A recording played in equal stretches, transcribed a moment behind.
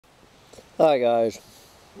Hi guys,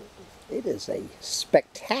 it is a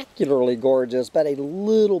spectacularly gorgeous but a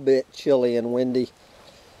little bit chilly and windy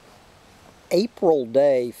April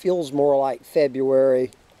day. Feels more like February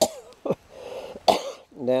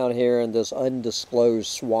down here in this undisclosed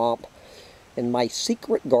swamp. In my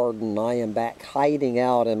secret garden, I am back hiding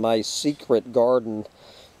out in my secret garden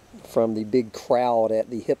from the big crowd at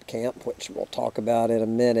the Hipcamp, which we'll talk about in a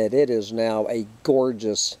minute. It is now a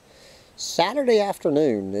gorgeous Saturday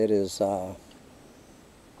afternoon. It is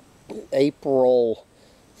April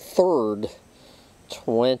 3rd,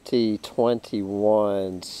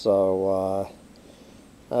 2021. So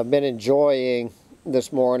I've been enjoying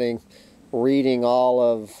this morning reading all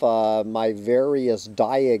of my various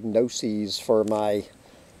diagnoses for my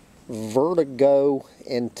vertigo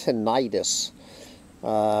and tinnitus.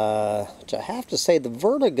 Which I have to say, the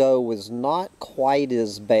vertigo was not quite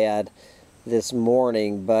as bad this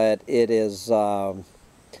morning, but it is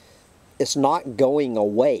it's not going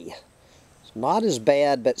away. It's not as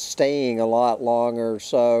bad, but staying a lot longer.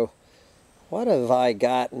 So what have I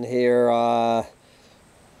gotten here? Of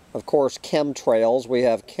course, chemtrails. We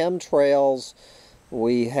have chemtrails.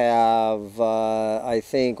 We have I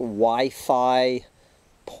think Wi-Fi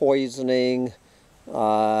poisoning.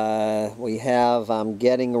 We have, I'm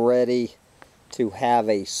getting ready to have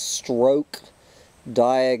a stroke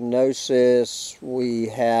diagnosis. We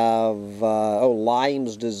have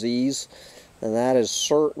Lyme's disease, and that is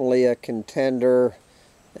certainly a contender,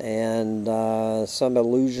 and some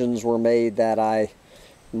illusions were made that I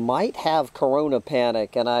might have corona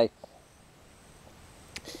panic, and I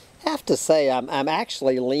have to say I'm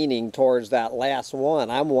actually leaning towards that last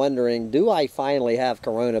one. I'm wondering, do I finally have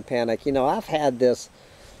corona panic? You know, I've had this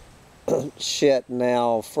shit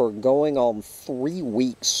now for going on 3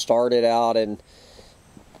 weeks. Started out in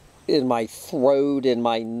my throat, in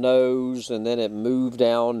my nose, and then it moved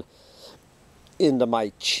down into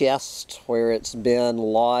my chest, where it's been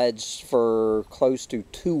lodged for close to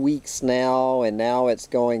 2 weeks now, and now it's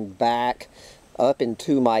going back up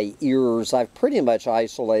into my ears. I've pretty much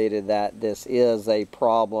isolated that this is a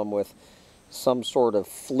problem with some sort of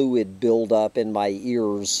fluid buildup in my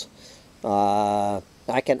ears. I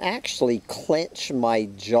can actually clench my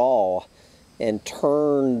jaw and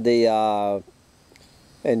turn the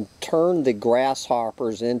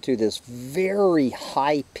grasshoppers into this very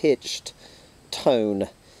high-pitched tone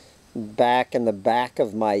back in the back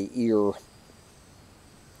of my ear,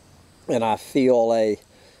 and I feel a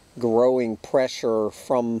growing pressure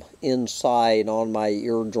from inside on my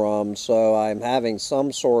eardrum. So I'm having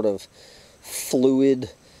some sort of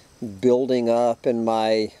fluid building up in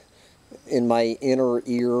my inner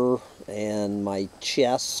ear and my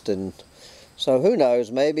chest, and so who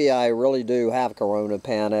knows, maybe I really do have corona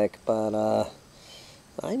panic, but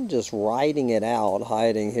I'm just riding it out,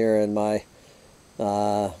 hiding here in my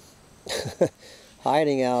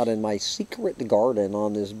hiding out in my secret garden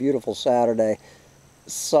on this beautiful Saturday.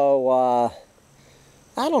 So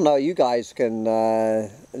I don't know, you guys can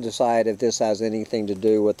decide if this has anything to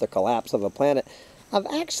do with the collapse of a planet. I'm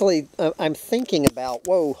thinking about,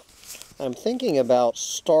 I'm thinking about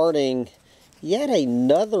starting yet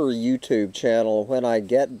another YouTube channel when I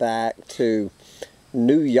get back to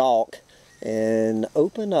New York, and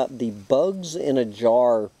open up the Bugs in a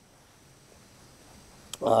Jar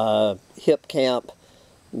Hipcamp,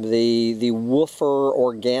 the Woofer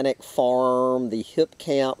Organic Farm, the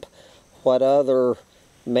Hipcamp, what other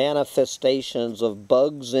manifestations of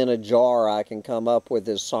bugs in a jar I can come up with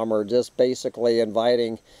this summer. Just basically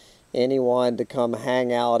inviting anyone to come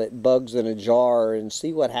hang out at Bugs in a Jar and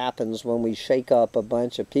see what happens when we shake up a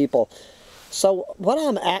bunch of people. So what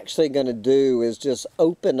I'm actually going to do is just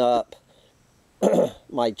open up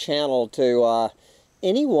my channel to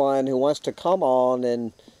anyone who wants to come on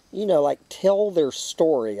and, you know, like tell their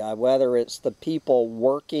story, whether it's the people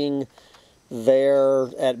working there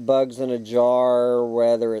at Bugs in a Jar,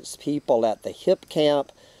 whether it's people at the Hipcamp,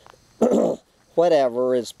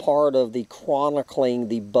 whatever is part of the chronicling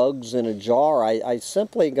the Bugs in a Jar. I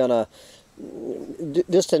simply gonna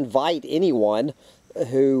just invite anyone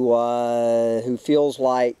who feels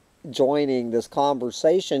like joining this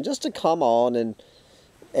conversation just to come on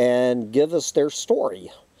and give us their story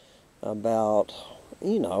about,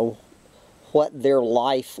 you know, what their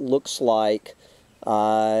life looks like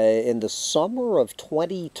in the summer of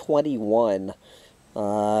 2021,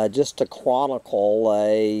 just to chronicle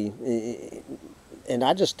and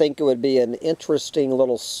I just think it would be an interesting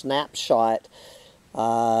little snapshot,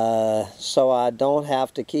 so I don't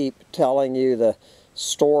have to keep telling you the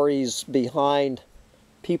stories behind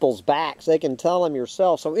people's backs. They can tell them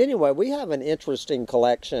yourself. So anyway, we have an interesting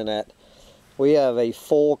collection at we have a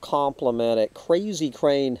full complement at Crazy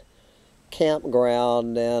Crane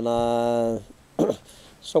Campground, and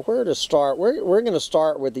so where to start? We're going to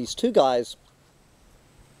start with these two guys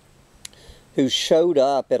who showed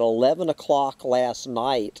up at 11 o'clock last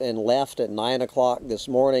night and left at 9 o'clock this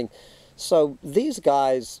morning. So these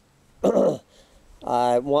guys, one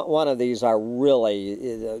of these I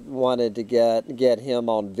really wanted to get him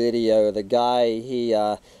on video. The guy,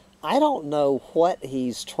 I don't know what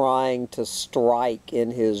he's trying to strike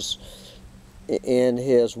in his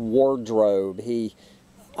wardrobe.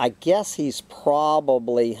 I guess he's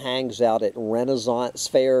probably hangs out at Renaissance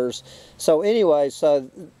fairs. So anyway,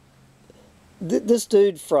 this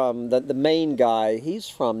dude from the main guy, he's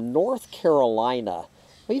from North Carolina.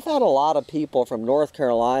 We've had a lot of people from North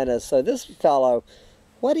Carolina. So this fellow,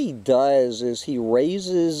 what he does is he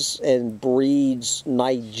raises and breeds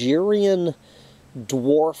Nigerian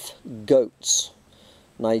dwarf goats.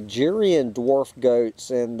 Nigerian dwarf goats,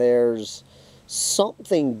 and there's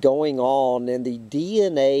something going on in the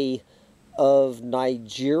DNA of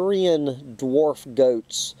Nigerian dwarf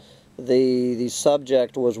goats. The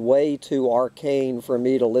subject was way too arcane for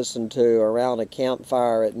me to listen to around a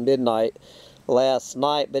campfire at midnight last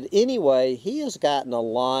night. But anyway, he has gotten a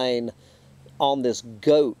line on this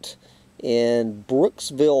goat in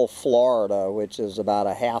Brooksville, Florida, which is about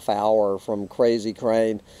a half hour from Crazy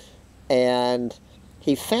Crane. And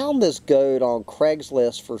he found this goat on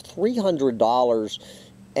Craigslist for $300,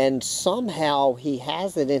 and somehow he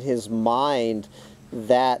has it in his mind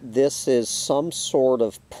that this is some sort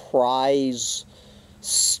of prize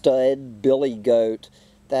stud billy goat,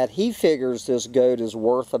 that he figures this goat is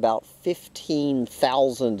worth about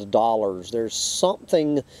 $15,000. There's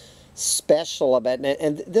something special about it,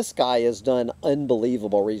 and this guy has done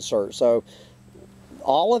unbelievable research. So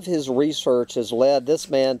all of his research has led this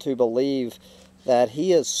man to believe that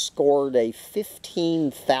he has scored a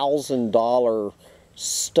 $15,000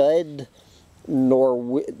 stud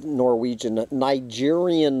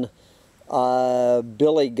Nigerian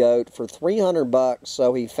billy goat for $300.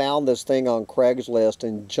 So he found this thing on Craigslist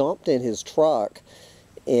and jumped in his truck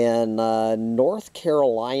in North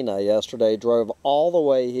Carolina yesterday. Drove all the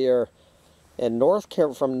way here in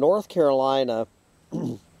from North Carolina.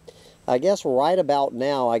 I guess right about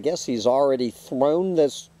now, I guess he's already thrown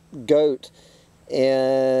this goat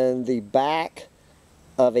in the back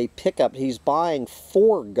of a pickup. He's buying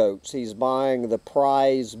 4 goats. He's buying the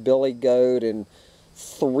prize billy goat and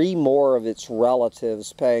 3 more of its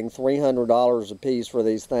relatives, paying $300 a piece for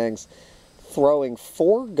these things, throwing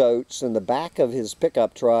 4 goats in the back of his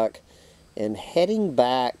pickup truck and heading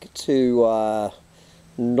back to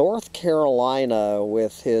North Carolina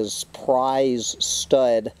with his prize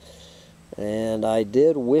stud. And I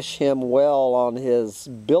did wish him well on his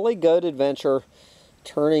billy goat adventure,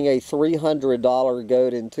 turning a $300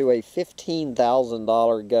 goat into a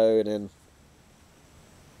 $15,000 goat. And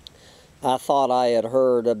I thought I had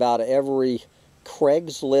heard about every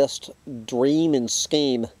Craigslist dream and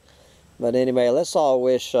scheme. But anyway, let's all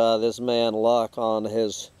wish this man luck on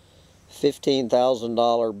his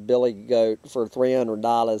 $15,000 billy goat for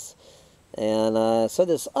 $300. And so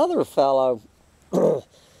this other fellow, he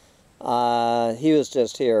was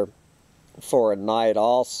just here for a night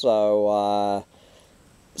also.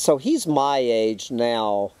 So he's my age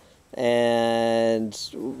now, and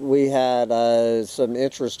we had some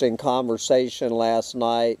interesting conversation last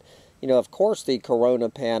night. You know, of course the corona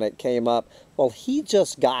panic came up. Well, he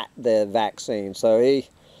just got the vaccine, so he,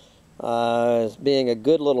 being a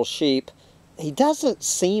good little sheep, he doesn't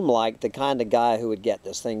seem like the kind of guy who would get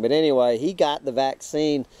this thing. But anyway, he got the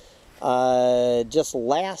vaccine just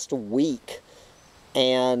last week,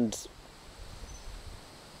 and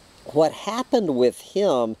what happened with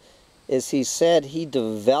him is he said he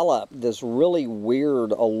developed this really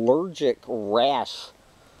weird allergic rash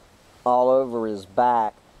all over his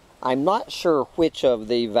back. I'm not sure which of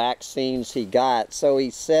the vaccines he got. So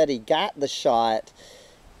he said he got the shot,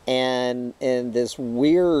 and this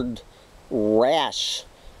weird rash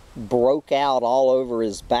broke out all over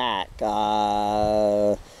his back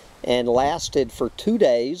and lasted for 2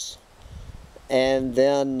 days. And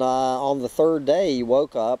then on the 3rd day, he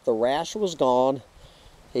woke up. The rash was gone.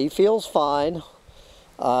 He feels fine.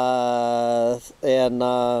 And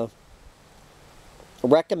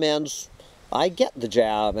recommends I get the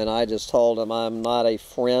jab. And I just told him I'm not a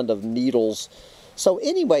friend of needles. So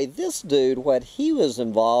anyway, this dude, what he was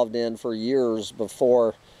involved in for years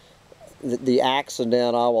before the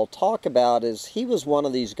accident I will talk about, is he was one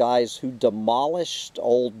of these guys who demolished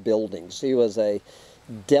old buildings. He was a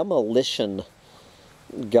demolition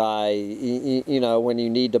guy. You know, when you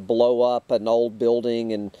need to blow up an old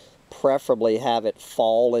building and preferably have it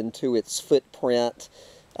fall into its footprint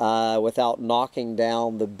without knocking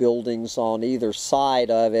down the buildings on either side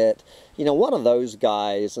of it. You know, one of those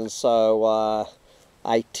guys. And so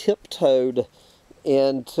I tiptoed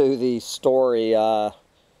into the story of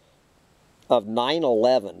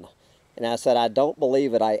 9/11. And I said, I don't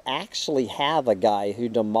believe it. I actually have a guy who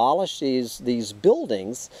demolishes these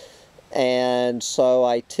buildings. And so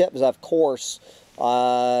I tipped, of course,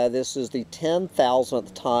 this is the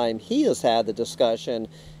 10,000th time he has had the discussion.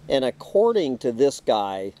 And according to this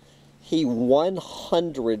guy, he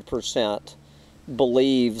 100%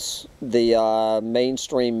 believes the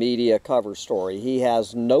mainstream media cover story. He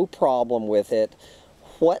has no problem with it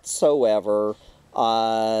whatsoever.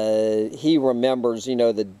 He remembers, you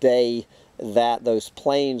know, the day that those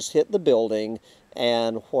planes hit the building,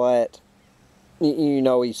 and what, you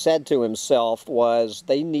know, he said to himself was,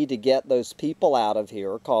 they need to get those people out of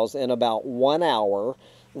here, because in about 1 hour,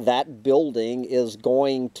 that building is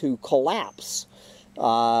going to collapse.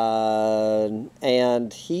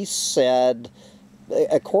 And he said,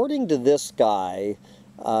 according to this guy,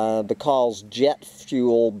 because jet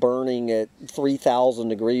fuel burning at 3,000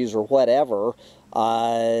 degrees or whatever,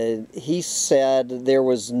 he said there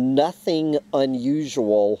was nothing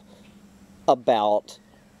unusual about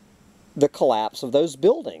the collapse of those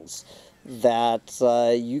buildings. That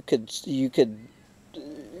you could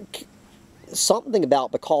something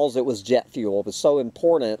about, because it was jet fuel, was so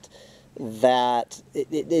important that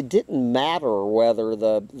it didn't matter whether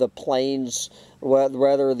the planes,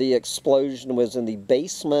 whether the explosion was in the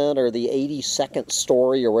basement or the 82nd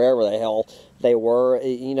story or wherever the hell they were.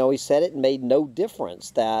 You know, he said it made no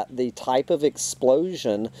difference, that the type of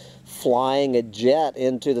explosion flying a jet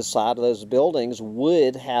into the side of those buildings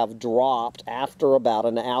would have dropped after about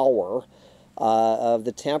an hour of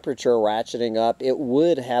the temperature ratcheting up. It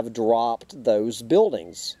would have dropped those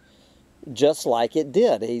buildings, just like it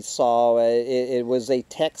did. He saw it was a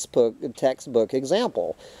textbook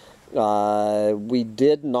example. We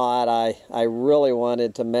did not, I really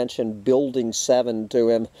wanted to mention Building 7 to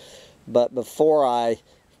him, but before I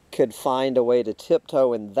could find a way to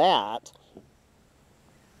tiptoe in that,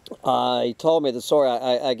 he told me the story,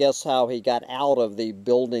 I guess, how he got out of the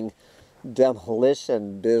building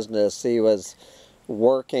demolition business. He was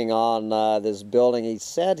working on this building. He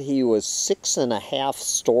said he was 6.5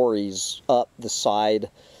 stories up the side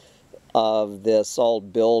of this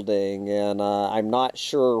old building, and I'm not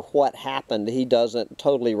sure what happened. He doesn't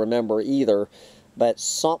totally remember either, but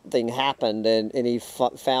something happened, and he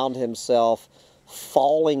found himself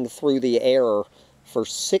falling through the air for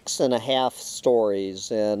 6.5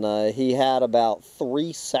 stories, and he had about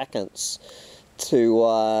 3 seconds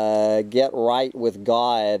to get right with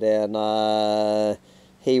God, and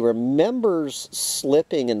he remembers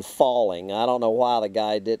slipping and falling. I don't know why the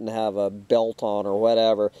guy didn't have a belt on or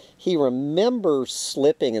whatever. He remembers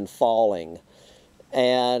slipping and falling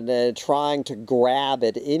and trying to grab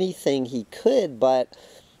at anything he could, but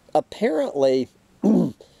apparently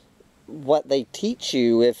what they teach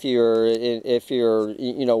you if you're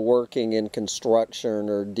you know, working in construction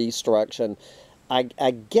or destruction,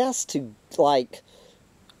 I guess, to like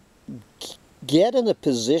get in a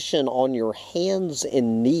position on your hands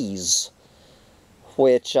and knees,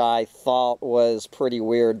 which I thought was pretty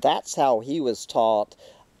weird. That's how he was taught.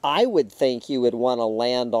 I would think you would want to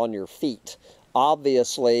land on your feet.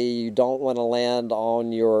 Obviously, you don't want to land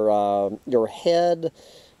on your head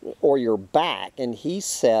or your back. And he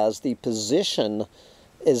says the position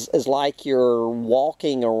is like you're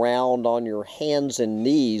walking around on your hands and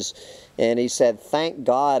knees. And he said, thank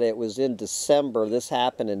God it was in December. This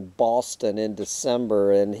happened in Boston in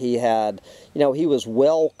December, and he had, you know, he was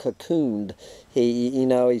well cocooned.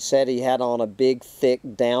 He said he had on a big, thick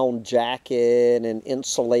down jacket and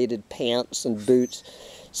insulated pants and boots.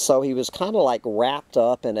 So he was kind of like wrapped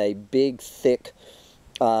up in a big, thick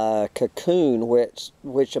cocoon,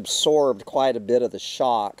 which absorbed quite a bit of the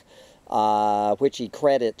shock, which he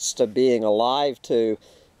credits to being alive to.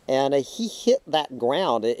 And he hit that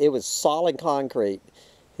ground. It was solid concrete.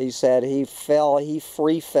 He said he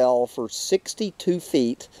free fell for 62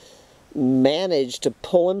 feet, managed to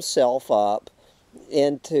pull himself up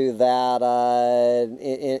into that,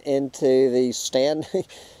 into the standing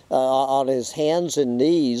on his hands and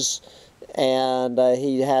knees, and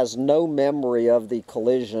he has no memory of the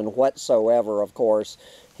collision whatsoever, of course.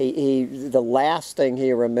 The last thing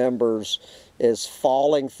he remembers is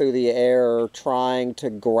falling through the air, trying to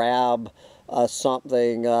grab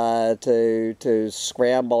something to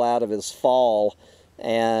scramble out of his fall,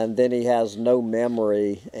 and then he has no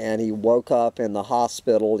memory, and he woke up in the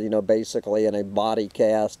hospital, you know, basically in a body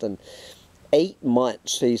cast. And 8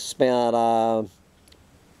 months he spent,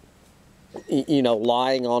 you know,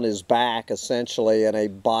 lying on his back, essentially, in a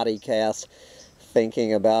body cast,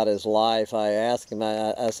 thinking about his life. I asked him,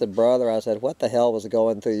 I said, brother, I said, what the hell was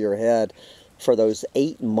going through your head for those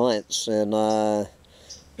 8 months? And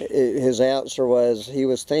his answer was, he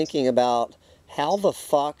was thinking about, how the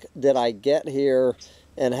fuck did I get here,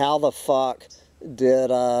 and how the fuck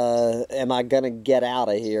am I gonna get out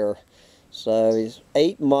of here? So he's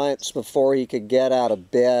 8 months before he could get out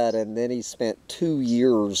of bed, and then he spent 2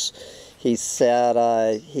 years. He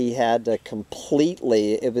said he had to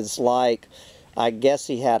completely, it was like, I guess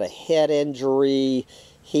he had a head injury.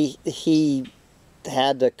 He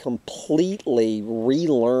had to completely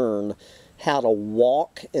relearn how to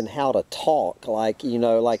walk and how to talk, like, you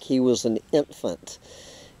know, like he was an infant.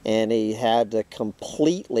 And he had to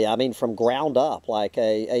completely, I mean, from ground up, like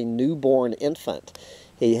a newborn infant.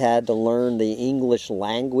 He had to learn the English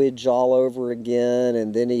language all over again,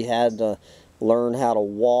 and then he had to learn how to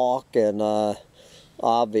walk, and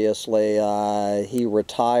obviously he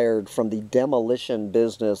retired from the demolition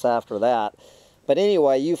business after that. But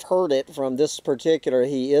anyway, you've heard it from this particular,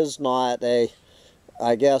 he is not a,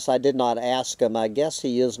 I guess I did not ask him, I guess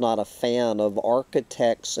he is not a fan of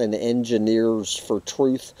architects and engineers for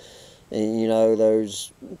truth. And, you know,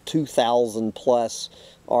 those 2,000 plus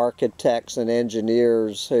architects and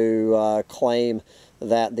engineers who claim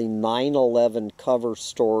that the 9/11 cover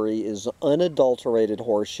story is unadulterated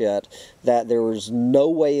horseshit, that there was no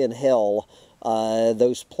way in hell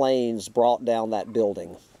those planes brought down that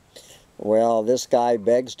building. Well, this guy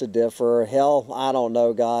begs to differ. Hell, I don't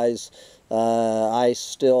know, guys. I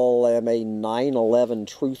still am a 9/11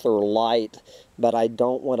 truther light, but I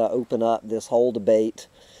don't want to open up this whole debate.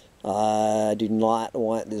 I do not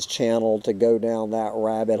want this channel to go down that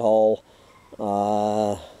rabbit hole.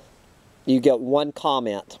 You get one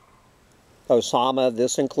comment. Osama,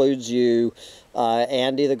 this includes you.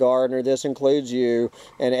 Andy the gardener, this includes you.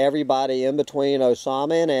 And everybody in between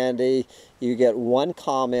Osama and Andy, you get one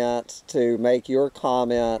comment to make your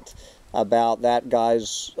comment about that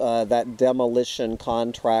guy's, that demolition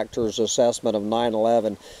contractor's assessment of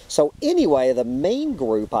 9/11. So anyway, the main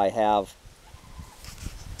group I have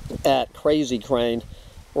at Crazy Crane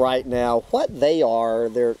right now, what they are,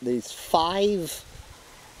 they're these five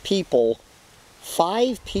people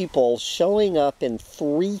showing up in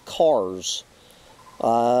 3 cars.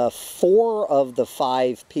 4 of the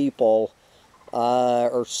 5 people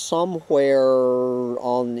are somewhere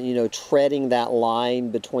on, you know, treading that line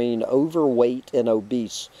between overweight and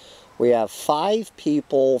obese. We have 5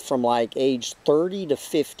 people from like age 30 to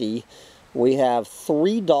 50. We have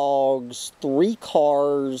 3 dogs, 3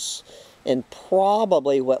 cars, and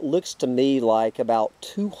probably what looks to me like about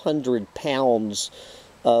 200 pounds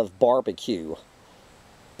of barbecue.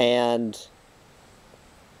 And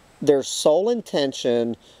their sole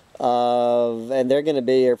intention of, and they're going to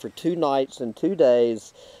be here for 2 nights and 2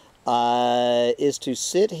 days, is to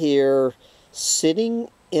sit here, sitting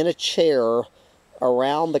in a chair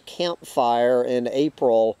around the campfire in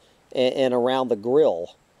April and around the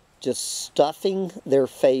grill, just stuffing their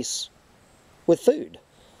face with food.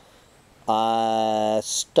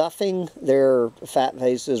 Stuffing their fat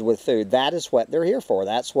faces with food. That is what they're here for.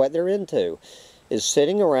 That's what they're into, is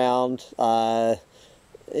sitting around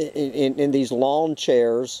in these lawn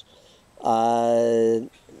chairs,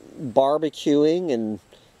 barbecuing and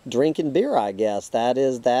drinking beer, I guess. That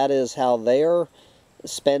is how they're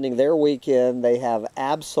spending their weekend. They have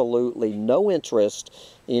absolutely no interest.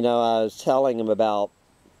 You know, I was telling them about,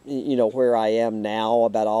 you know, where I am now,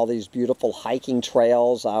 about all these beautiful hiking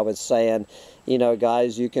trails. I was saying, you know,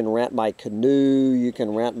 guys, you can rent my canoe, you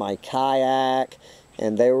can rent my kayak,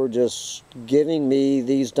 and they were just giving me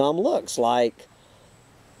these dumb looks like,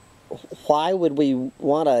 why would we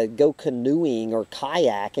want to go canoeing or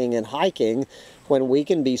kayaking and hiking when we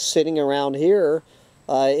can be sitting around here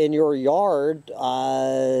in your yard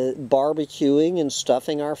barbecuing and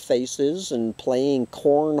stuffing our faces and playing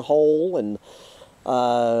cornhole? And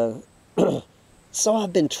so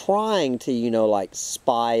I've been trying to, you know, like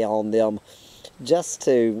spy on them, just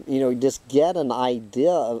to, you know, just get an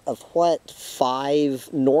idea of what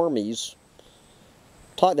 5 normies,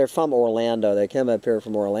 they're from Orlando, they came up here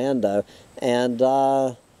from Orlando, and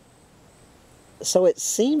so it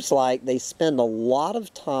seems like they spend a lot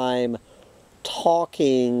of time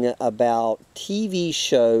talking about TV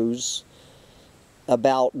shows,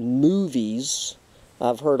 about movies.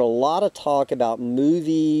 I've heard a lot of talk about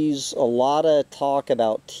movies, a lot of talk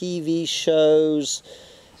about TV shows,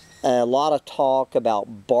 a lot of talk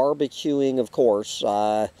about barbecuing, of course.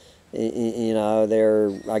 You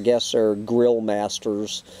know, I guess they're grill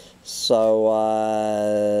masters.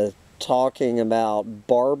 So, talking about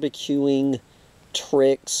barbecuing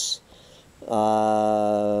tricks.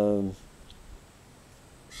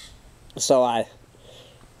 So I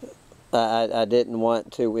didn't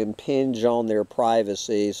want to impinge on their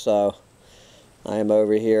privacy, so I'm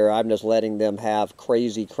over here. I'm just letting them have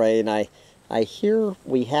Crazy Crane. I hear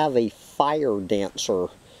we have a fire dancer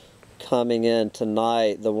coming in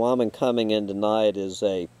tonight. The woman coming in tonight is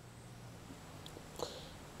a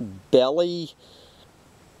belly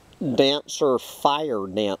dancer, fire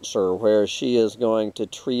dancer, where she is going to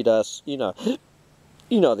treat us, you know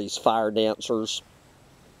these fire dancers.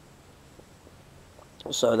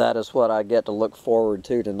 So that is what I get to look forward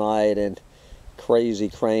to tonight. And Crazy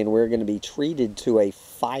Crane, we're going to be treated to a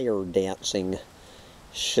fire dancing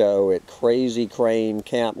show at Crazy Crane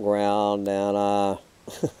Campground. And oh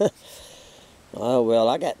well,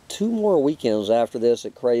 I got 2 more weekends after this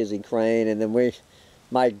at Crazy Crane, and then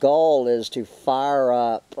my goal is to fire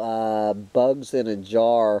up Bugs in a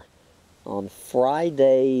Jar on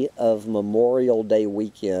Friday of Memorial Day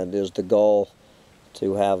weekend. Is the goal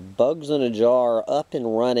to have Bugs in a Jar up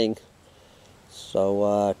and running.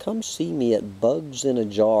 So come see me at Bugs in a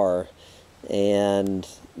Jar and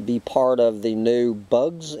be part of the new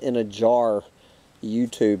Bugs in a Jar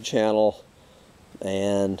YouTube channel.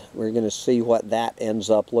 And we're going to see what that ends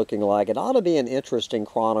up looking like. It ought to be an interesting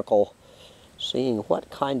chronicle, seeing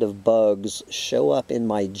what kind of bugs show up in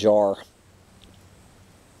my jar.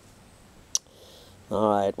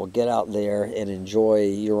 Alright, well, get out there and enjoy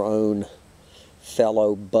your own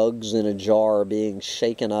fellow bugs in a jar being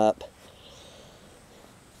shaken up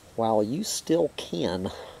while you still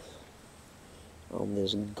can on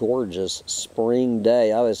this gorgeous spring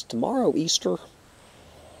day. Oh, is tomorrow Easter?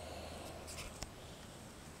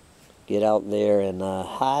 Get out there and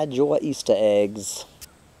hide your Easter eggs.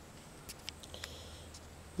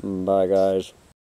 Bye, guys.